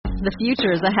The future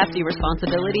is a hefty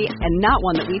responsibility and not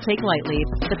one that we take lightly.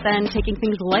 But then taking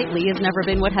things lightly has never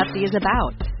been what Hefty is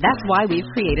about. That's why we've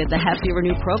created the Hefty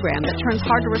Renew program that turns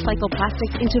hard-to-recycle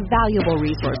plastics into valuable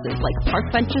resources like park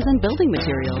benches and building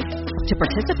materials. To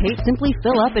participate, simply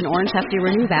fill up an orange Hefty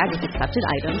Renew bag with accepted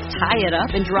items, tie it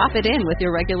up, and drop it in with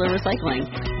your regular recycling.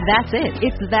 That's it.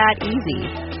 It's that easy.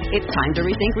 It's time to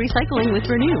rethink recycling with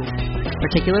Renew.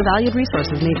 Particular valued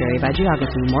resources may vary by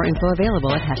geography. More info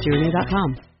available at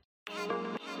heftyrenew.com.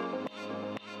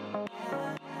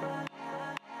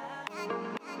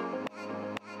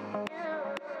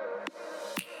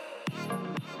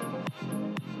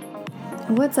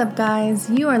 What's up, guys?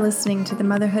 You are listening to the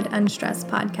Motherhood Unstressed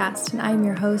podcast, and I'm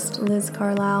your host, Liz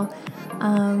Carlisle.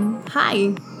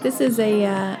 Hi, this is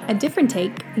a different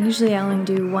take. Usually I only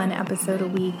do one episode a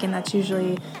week, and that's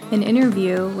usually an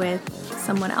interview with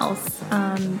someone else.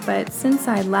 But since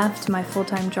I left my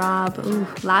full-time job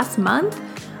last month,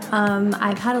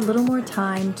 I've had a little more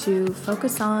time to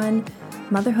focus on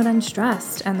Motherhood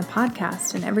Unstressed and the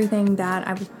podcast and everything that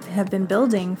I have been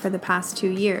building for the past 2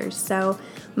 years. So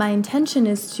my intention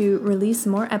is to release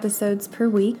more episodes per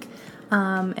week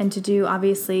and to do,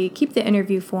 obviously, keep the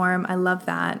interview form. I love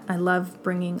that. I love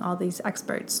bringing all these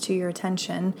experts to your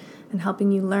attention and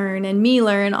helping you learn and me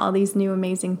learn all these new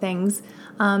amazing things.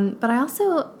 But I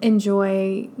also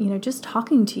enjoy, just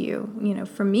talking to you,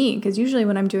 for me, because usually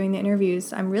when I'm doing the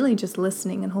interviews, I'm really just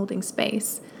listening and holding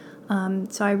space.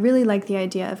 So I really like the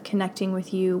idea of connecting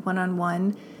with you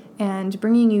one-on-one and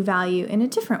bringing you value in a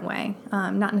different way,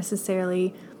 not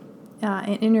necessarily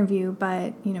an interview,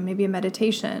 but maybe a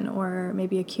meditation or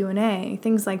maybe a Q&A,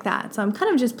 things like that. So I'm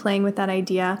kind of just playing with that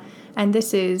idea, and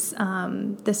this is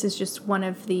just one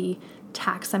of the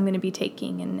tacks I'm going to be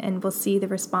taking, and we'll see the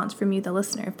response from you, the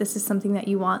listener. If this is something that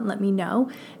you want, let me know.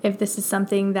 If this is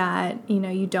something that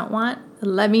you don't want,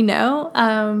 let me know.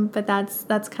 But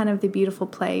that's kind of the beautiful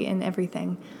play in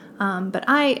everything. But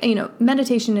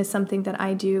meditation is something that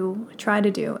I try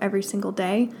to do every single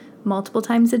day, multiple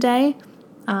times a day.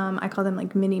 I call them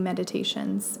like mini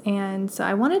meditations. And so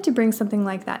I wanted to bring something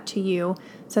like that to you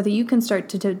so that you can start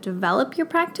to develop your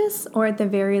practice, or at the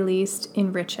very least,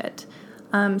 enrich it.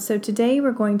 So today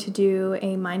we're going to do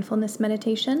a mindfulness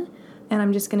meditation, and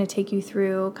I'm just going to take you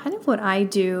through kind of what I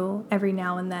do every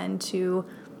now and then to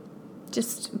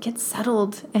just get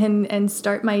settled and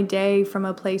start my day from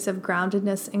a place of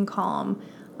groundedness and calm.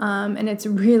 And it's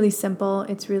really simple.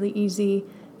 It's really easy.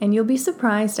 And you'll be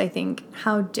surprised, I think,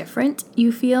 how different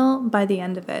you feel by the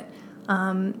end of it.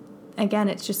 Again,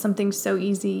 it's just something so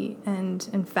easy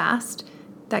and fast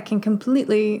that can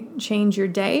completely change your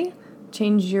day,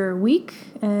 change your week,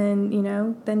 and,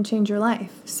 then change your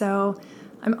life. So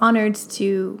I'm honored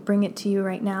to bring it to you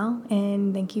right now,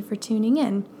 and thank you for tuning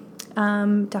in.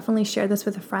 Definitely share this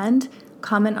with a friend.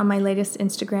 Comment on my latest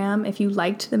Instagram if you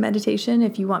liked the meditation.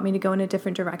 If you want me to go in a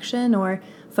different direction or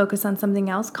focus on something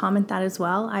else, comment that as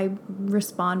well. I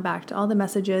respond back to all the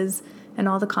messages and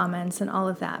all the comments and all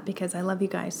of that because I love you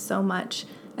guys so much,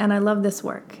 and I love this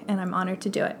work, and I'm honored to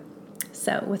do it.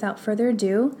 So without further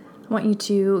ado, I want you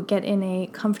to get in a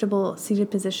comfortable seated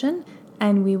position,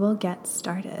 and we will get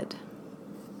started.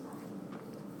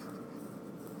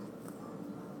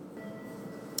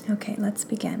 Okay, let's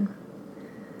begin.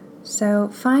 So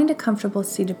find a comfortable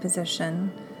seated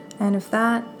position, and if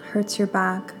that hurts your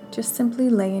back, just simply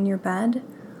lay in your bed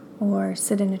or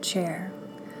sit in a chair.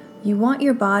 You want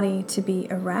your body to be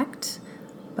erect,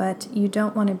 but you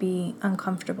don't want to be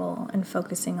uncomfortable and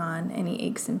focusing on any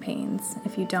aches and pains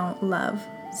if you don't love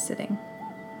sitting.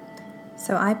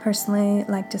 So I personally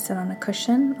like to sit on a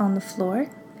cushion on the floor,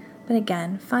 but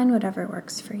again, find whatever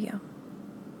works for you.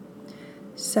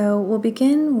 So we'll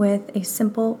begin with a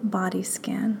simple body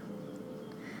scan.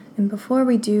 And before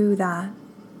we do that,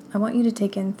 I want you to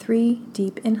take in 3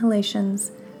 deep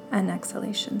inhalations and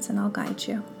exhalations, and I'll guide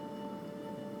you.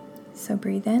 So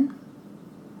breathe in,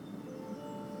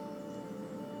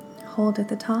 hold at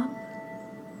the top,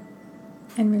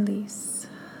 and release.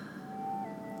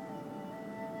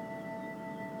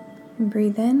 And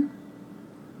breathe in,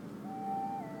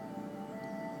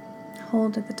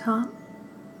 hold at the top,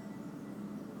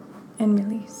 and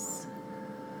release.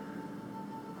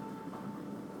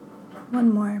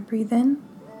 One more. Breathe in,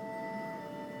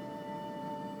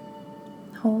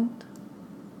 hold,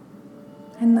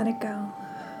 and let it go.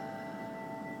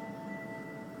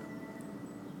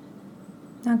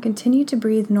 Now continue to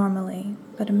breathe normally,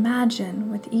 but imagine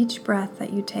with each breath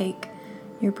that you take,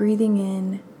 you're breathing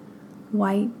in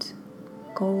white,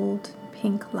 gold,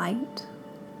 pink light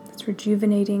that's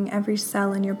rejuvenating every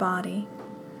cell in your body.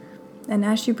 And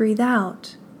as you breathe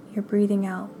out, you're breathing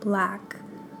out black,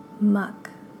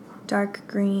 muck, dark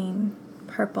green,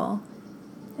 purple,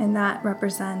 and that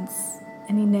represents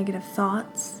any negative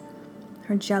thoughts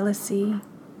or jealousy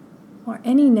or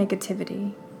any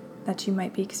negativity that you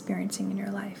might be experiencing in your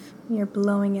life. You're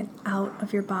blowing it out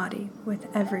of your body with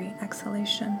every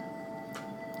exhalation.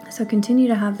 So continue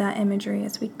to have that imagery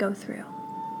as we go through.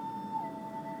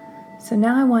 So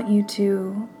now I want you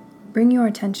to bring your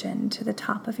attention to the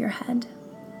top of your head.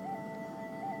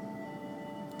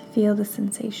 Feel the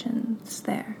sensations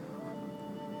there.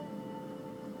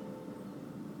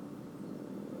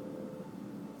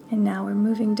 And now we're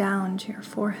moving down to your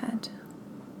forehead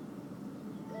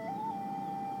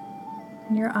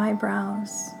and your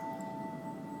eyebrows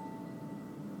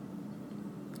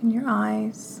and your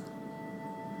eyes,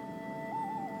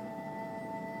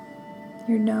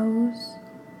 your nose,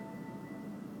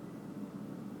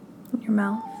 and your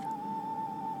mouth,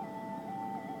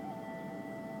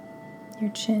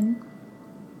 your chin.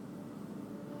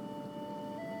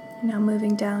 And now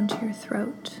moving down to your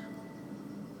throat,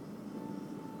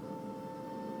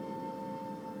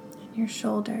 and your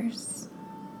shoulders.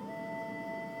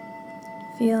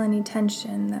 Feel any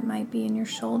tension that might be in your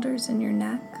shoulders and your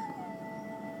neck.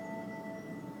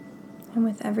 And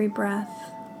with every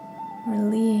breath,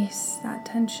 release that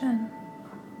tension.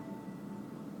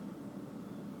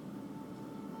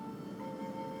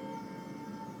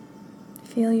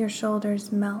 Feel your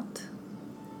shoulders melt.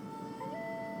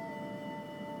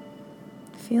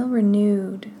 Feel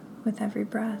renewed with every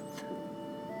breath.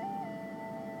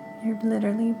 You're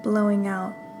literally blowing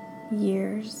out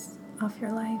years off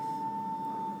your life.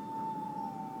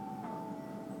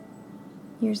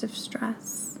 Years of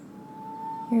stress,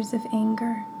 years of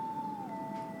anger,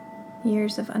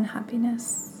 years of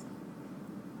unhappiness.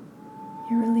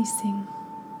 You're releasing.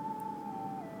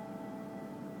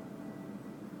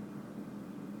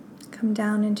 Come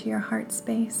down into your heart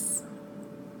space.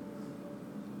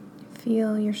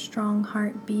 Feel your strong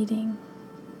heart beating.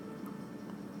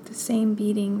 The same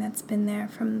beating that's been there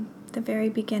from the very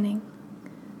beginning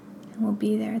and will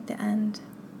be there at the end.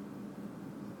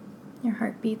 Your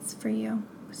heart beats for you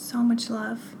with so much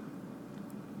love.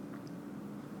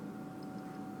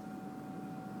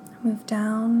 Move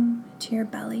down to your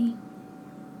belly.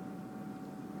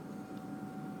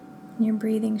 Your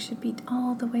breathing should be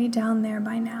all the way down there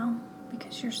by now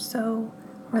because you're so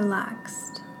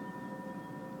relaxed.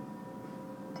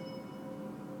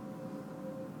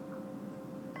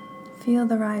 Feel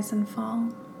the rise and fall.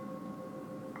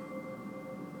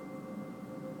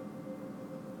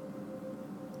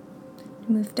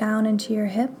 Move down into your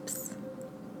hips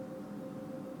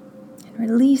and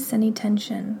release any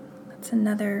tension. That's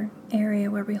another area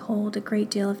where we hold a great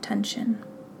deal of tension.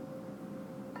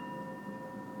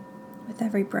 With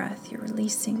every breath, you're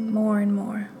releasing more and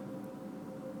more.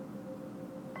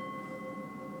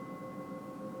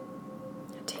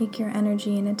 Take your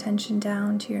energy and attention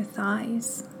down to your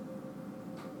thighs,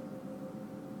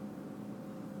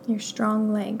 your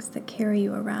strong legs that carry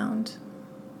you around.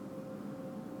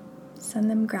 Send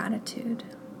them gratitude.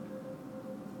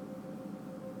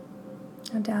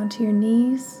 Now down to your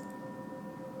knees.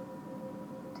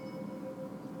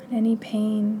 And any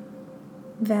pain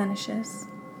vanishes.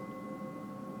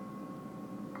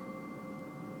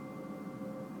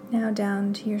 Now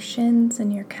down to your shins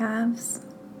and your calves.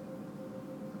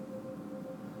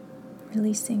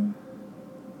 Releasing.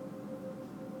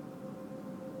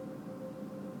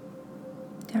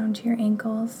 Down to your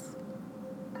ankles.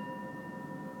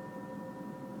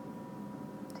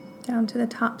 Down to the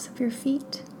tops of your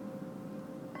feet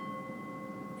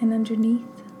and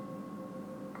underneath,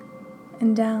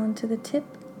 and down to the tip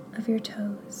of your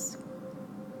toes.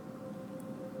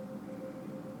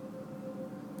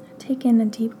 Take in a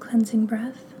deep cleansing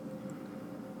breath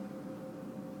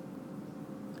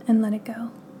and let it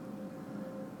go.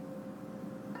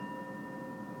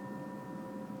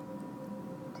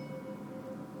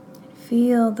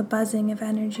 Feel the buzzing of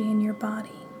energy in your body.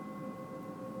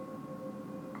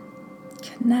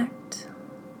 Connect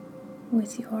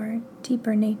with your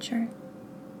deeper nature.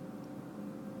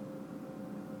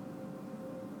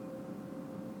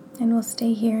 And we'll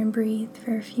stay here and breathe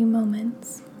for a few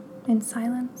moments in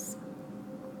silence.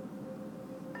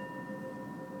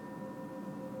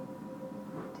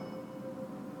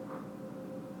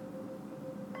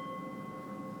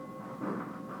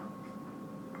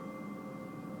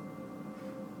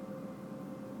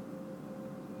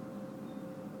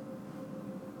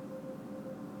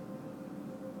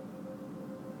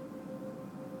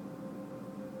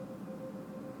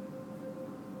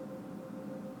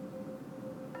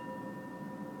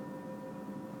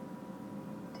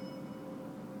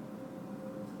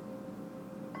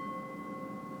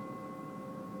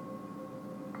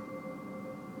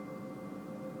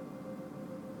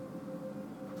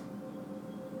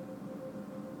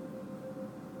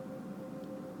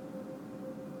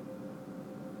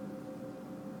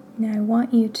 Now I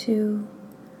want you to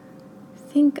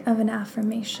think of an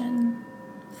affirmation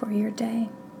for your day.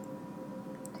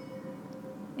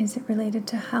 Is it related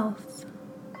to health?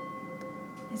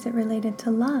 Is it related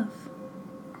to love?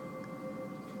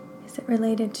 Is it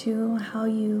related to how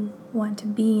you want to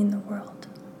be in the world?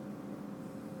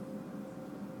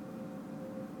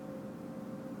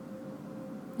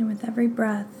 And with every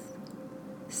breath,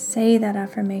 say that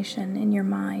affirmation in your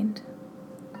mind.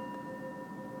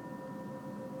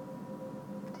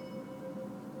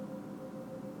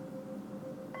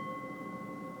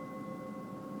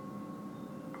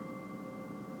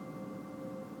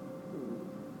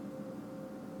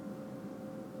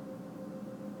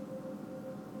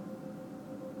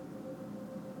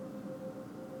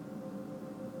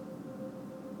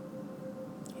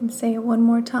 And say it one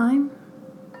more time.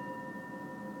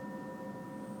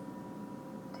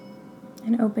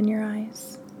 And open your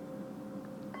eyes.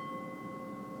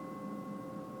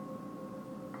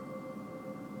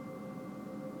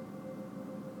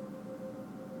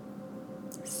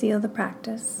 Seal the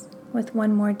practice with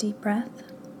one more deep breath.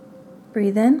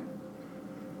 Breathe in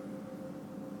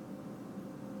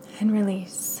and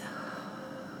release.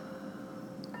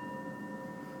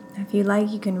 If you like,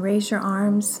 you can raise your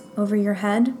arms over your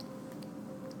head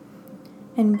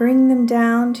and bring them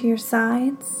down to your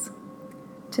sides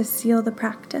to seal the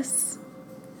practice.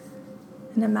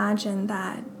 And imagine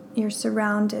that you're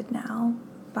surrounded now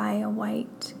by a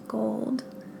white gold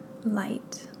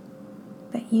light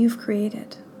that you've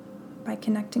created by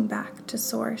connecting back to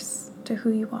Source, to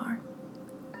who you are.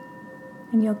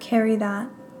 And you'll carry that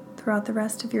throughout the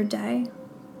rest of your day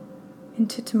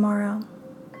into tomorrow.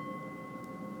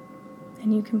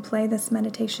 And you can play this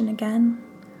meditation again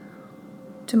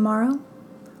tomorrow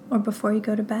or before you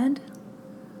go to bed,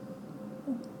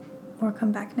 or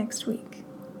come back next week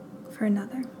for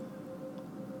another.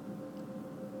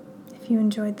 If you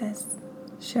enjoyed this,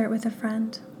 share it with a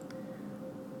friend,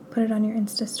 put it on your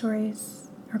Insta stories,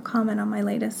 or comment on my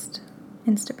latest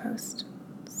Insta post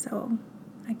so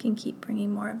I can keep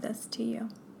bringing more of this to you.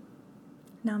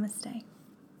 Namaste.